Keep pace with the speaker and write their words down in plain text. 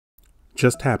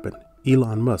just happened.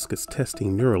 Elon Musk is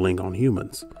testing Neuralink on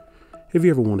humans. Have you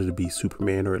ever wanted to be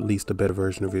Superman or at least a better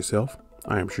version of yourself?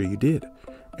 I am sure you did.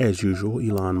 As usual,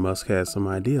 Elon Musk has some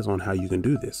ideas on how you can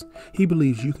do this. He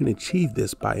believes you can achieve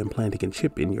this by implanting a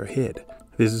chip in your head.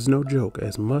 This is no joke,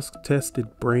 as Musk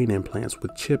tested brain implants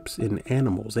with chips in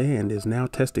animals and is now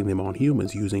testing them on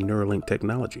humans using Neuralink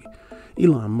technology.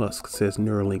 Elon Musk says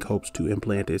Neuralink hopes to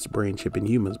implant its brain chip in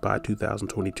humans by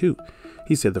 2022.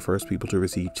 He said the first people to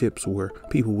receive chips were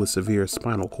people with severe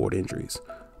spinal cord injuries.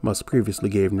 Musk previously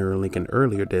gave Neuralink an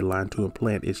earlier deadline to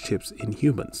implant its chips in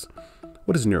humans.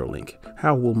 What is Neuralink?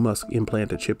 How will Musk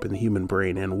implant a chip in the human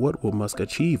brain, and what will Musk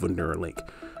achieve with Neuralink?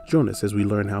 Join us as we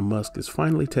learn how Musk is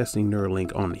finally testing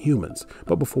Neuralink on humans.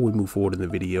 But before we move forward in the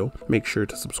video, make sure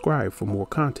to subscribe for more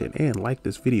content and like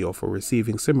this video for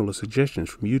receiving similar suggestions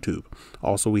from YouTube.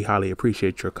 Also, we highly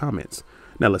appreciate your comments.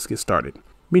 Now let's get started.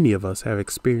 Many of us have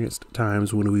experienced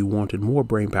times when we wanted more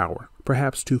brain power,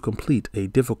 perhaps to complete a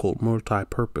difficult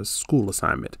multi-purpose school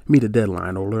assignment, meet a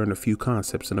deadline, or learn a few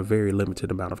concepts in a very limited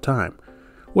amount of time.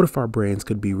 What if our brains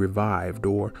could be revived,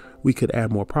 or we could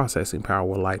add more processing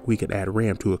power, like we could add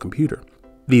RAM to a computer?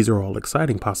 These are all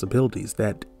exciting possibilities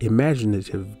that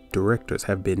imaginative directors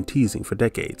have been teasing for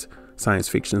decades. Science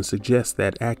fiction suggests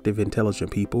that active,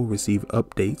 intelligent people receive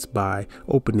updates by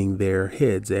opening their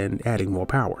heads and adding more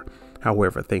power.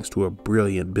 However, thanks to a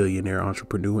brilliant billionaire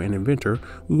entrepreneur and inventor,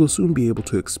 we will soon be able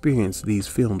to experience these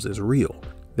films as real.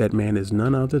 That man is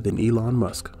none other than Elon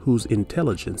Musk, whose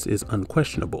intelligence is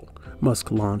unquestionable.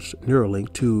 Musk launched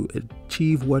Neuralink to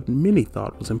achieve what many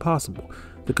thought was impossible.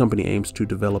 The company aims to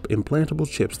develop implantable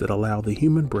chips that allow the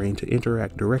human brain to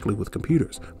interact directly with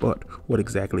computers. But what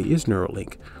exactly is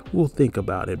Neuralink? We'll think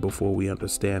about it before we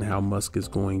understand how Musk is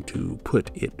going to put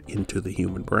it into the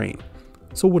human brain.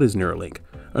 So what is Neuralink?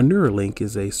 A Neuralink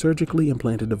is a surgically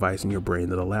implanted device in your brain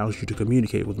that allows you to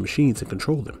communicate with machines and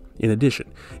control them. In addition,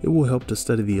 it will help to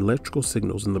study the electrical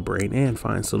signals in the brain and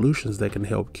find solutions that can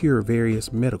help cure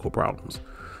various medical problems.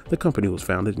 The company was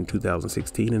founded in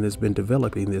 2016 and has been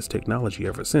developing this technology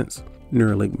ever since.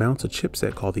 Neuralink mounts a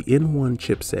chipset called the N1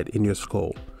 chipset in your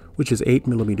skull, which is 8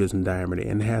 millimeters in diameter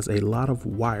and has a lot of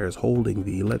wires holding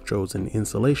the electrodes and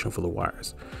insulation for the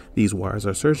wires. These wires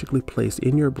are surgically placed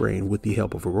in your brain with the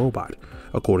help of a robot.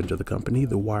 According to the company,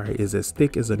 the wire is as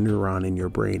thick as a neuron in your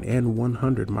brain and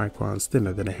 100 microns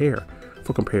thinner than a hair.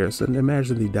 For comparison,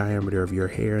 imagine the diameter of your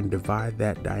hair and divide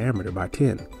that diameter by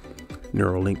 10.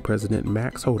 Neuralink president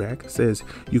Max Hodak says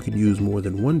you can use more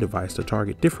than one device to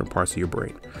target different parts of your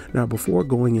brain. Now, before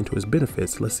going into its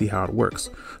benefits, let's see how it works.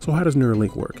 So how does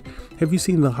Neuralink work? Have you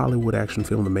seen the Hollywood action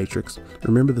film The Matrix?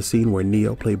 Remember the scene where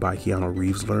Neo, played by Keanu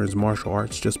Reeves, learns martial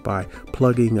arts just by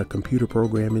plugging a computer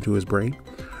program into his brain?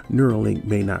 Neuralink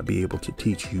may not be able to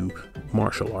teach you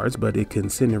martial arts, but it can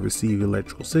send and receive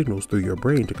electrical signals through your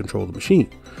brain to control the machine.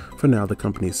 For now, the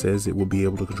company says it will be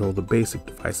able to control the basic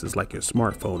devices like your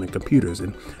smartphone and computers,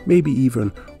 and maybe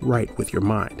even write with your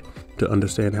mind. To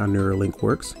understand how Neuralink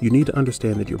works, you need to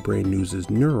understand that your brain uses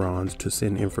neurons to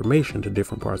send information to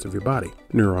different parts of your body.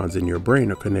 Neurons in your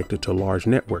brain are connected to large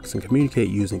networks and communicate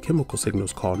using chemical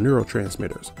signals called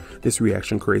neurotransmitters. This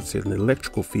reaction creates an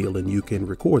electrical field, and you can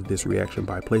record this reaction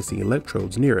by placing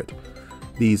electrodes near it.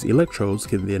 These electrodes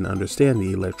can then understand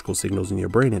the electrical signals in your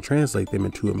brain and translate them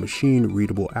into a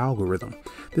machine-readable algorithm.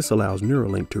 This allows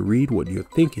Neuralink to read what you're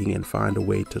thinking and find a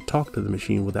way to talk to the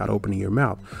machine without opening your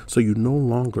mouth, so you no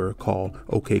longer call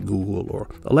OK Google or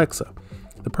Alexa.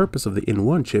 The purpose of the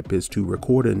N1 chip is to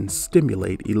record and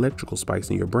stimulate electrical spikes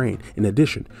in your brain. In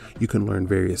addition, you can learn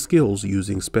various skills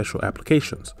using special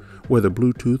applications. Whether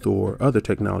Bluetooth or other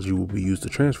technology will be used to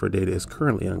transfer data is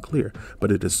currently unclear,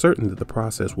 but it is certain that the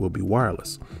process will be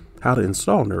wireless. How to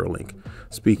install Neuralink?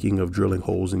 Speaking of drilling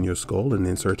holes in your skull and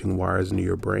inserting wires into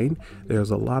your brain, there's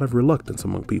a lot of reluctance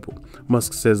among people.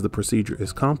 Musk says the procedure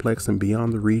is complex and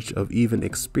beyond the reach of even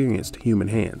experienced human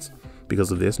hands. Because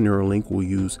of this, Neuralink will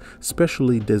use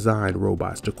specially designed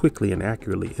robots to quickly and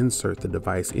accurately insert the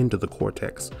device into the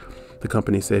cortex. The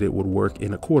company said it would work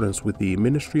in accordance with the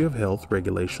Ministry of Health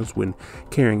regulations when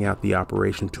carrying out the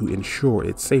operation to ensure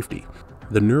its safety.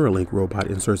 The Neuralink robot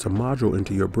inserts a module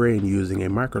into your brain using a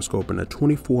microscope and a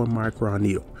 24-micron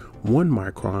needle. 1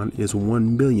 micron is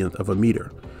 1/1,000,000th of a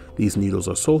meter. These needles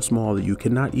are so small that you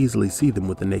cannot easily see them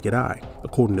with the naked eye.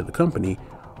 According to the company,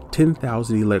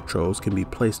 10,000 electrodes can be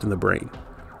placed in the brain.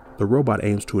 The robot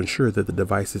aims to ensure that the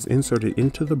device is inserted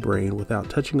into the brain without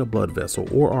touching a blood vessel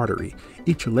or artery.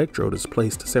 Each electrode is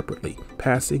placed separately,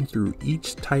 passing through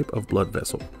each type of blood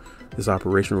vessel. This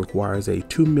operation requires a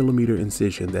 2mm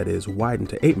incision that is widened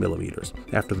to 8mm.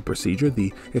 After the procedure,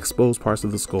 the exposed parts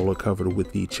of the skull are covered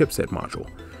with the chipset module.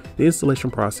 The installation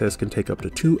process can take up to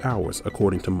 2 hours,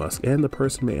 according to Musk, and the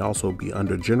person may also be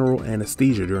under general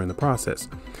anesthesia during the process.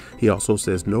 He also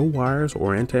says no wires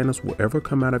or antennas will ever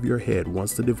come out of your head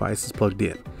once the device is plugged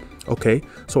in. Okay,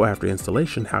 so after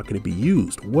installation, how can it be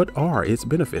used? What are its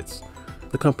benefits?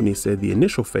 The company said the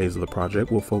initial phase of the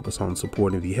project will focus on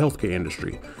supporting the healthcare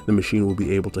industry. The machine will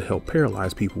be able to help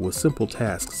paralyzed people with simple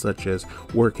tasks such as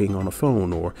working on a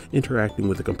phone or interacting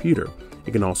with a computer.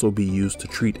 It can also be used to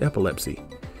treat epilepsy.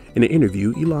 In an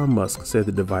interview, Elon Musk said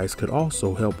the device could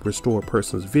also help restore a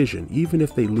person's vision even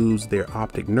if they lose their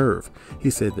optic nerve. He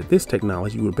said that this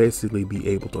technology would basically be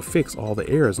able to fix all the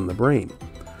errors in the brain.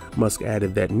 Musk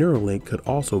added that Neuralink could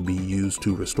also be used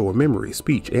to restore memory,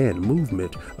 speech, and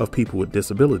movement of people with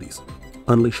disabilities.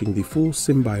 Unleashing the full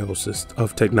symbiosis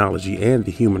of technology and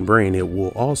the human brain, it will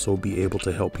also be able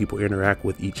to help people interact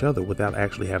with each other without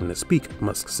actually having to speak,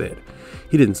 Musk said.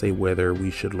 He didn't say whether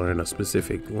we should learn a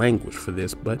specific language for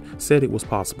this, but said it was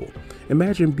possible.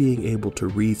 Imagine being able to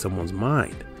read someone's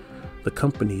mind. The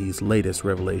company's latest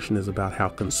revelation is about how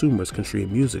consumers can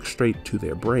stream music straight to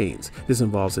their brains. This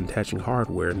involves attaching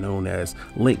hardware known as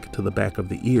Link to the back of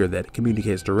the ear that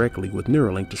communicates directly with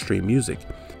Neuralink to stream music.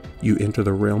 You enter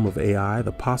the realm of AI,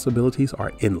 the possibilities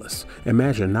are endless.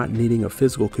 Imagine not needing a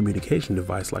physical communication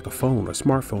device like a phone or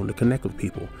smartphone to connect with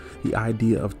people. The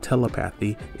idea of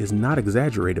telepathy is not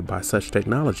exaggerated by such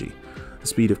technology. The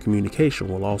speed of communication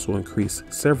will also increase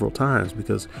several times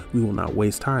because we will not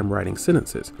waste time writing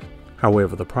sentences.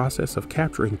 However, the process of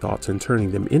capturing thoughts and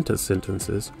turning them into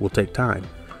sentences will take time.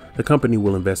 The company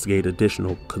will investigate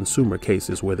additional consumer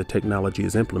cases where the technology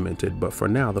is implemented, but for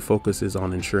now the focus is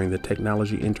on ensuring the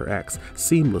technology interacts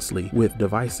seamlessly with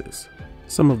devices.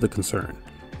 Some of the concern.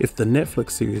 If the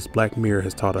Netflix series Black Mirror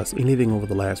has taught us anything over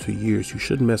the last few years, you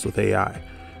shouldn't mess with AI.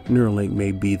 Neuralink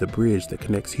may be the bridge that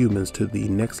connects humans to the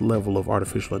next level of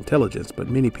artificial intelligence, but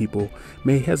many people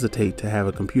may hesitate to have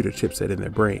a computer chipset in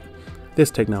their brain. This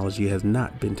technology has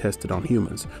not been tested on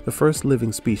humans. The first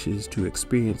living species to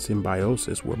experience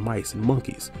symbiosis were mice and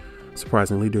monkeys.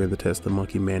 Surprisingly, during the test, the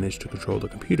monkey managed to control the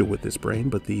computer with its brain,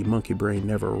 but the monkey brain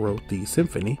never wrote the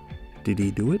symphony. Did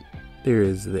he do it? There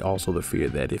is also the fear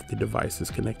that if the device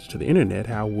is connected to the internet,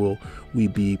 how will we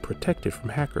be protected from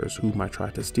hackers who might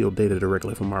try to steal data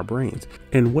directly from our brains?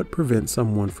 And what prevents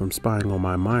someone from spying on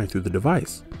my mind through the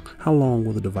device? How long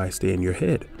will the device stay in your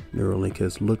head? Neuralink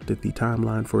has looked at the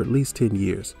timeline for at least 10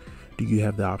 years. Do you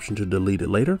have the option to delete it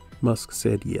later? Musk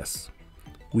said yes.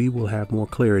 We will have more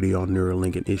clarity on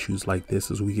Neuralink and issues like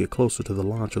this as we get closer to the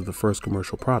launch of the first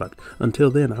commercial product.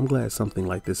 Until then, I'm glad something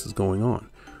like this is going on.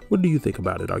 What do you think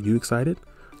about it? Are you excited?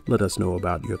 Let us know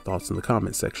about your thoughts in the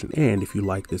comment section. And if you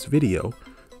like this video,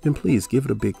 then please give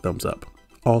it a big thumbs up.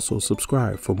 Also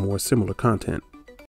subscribe for more similar content.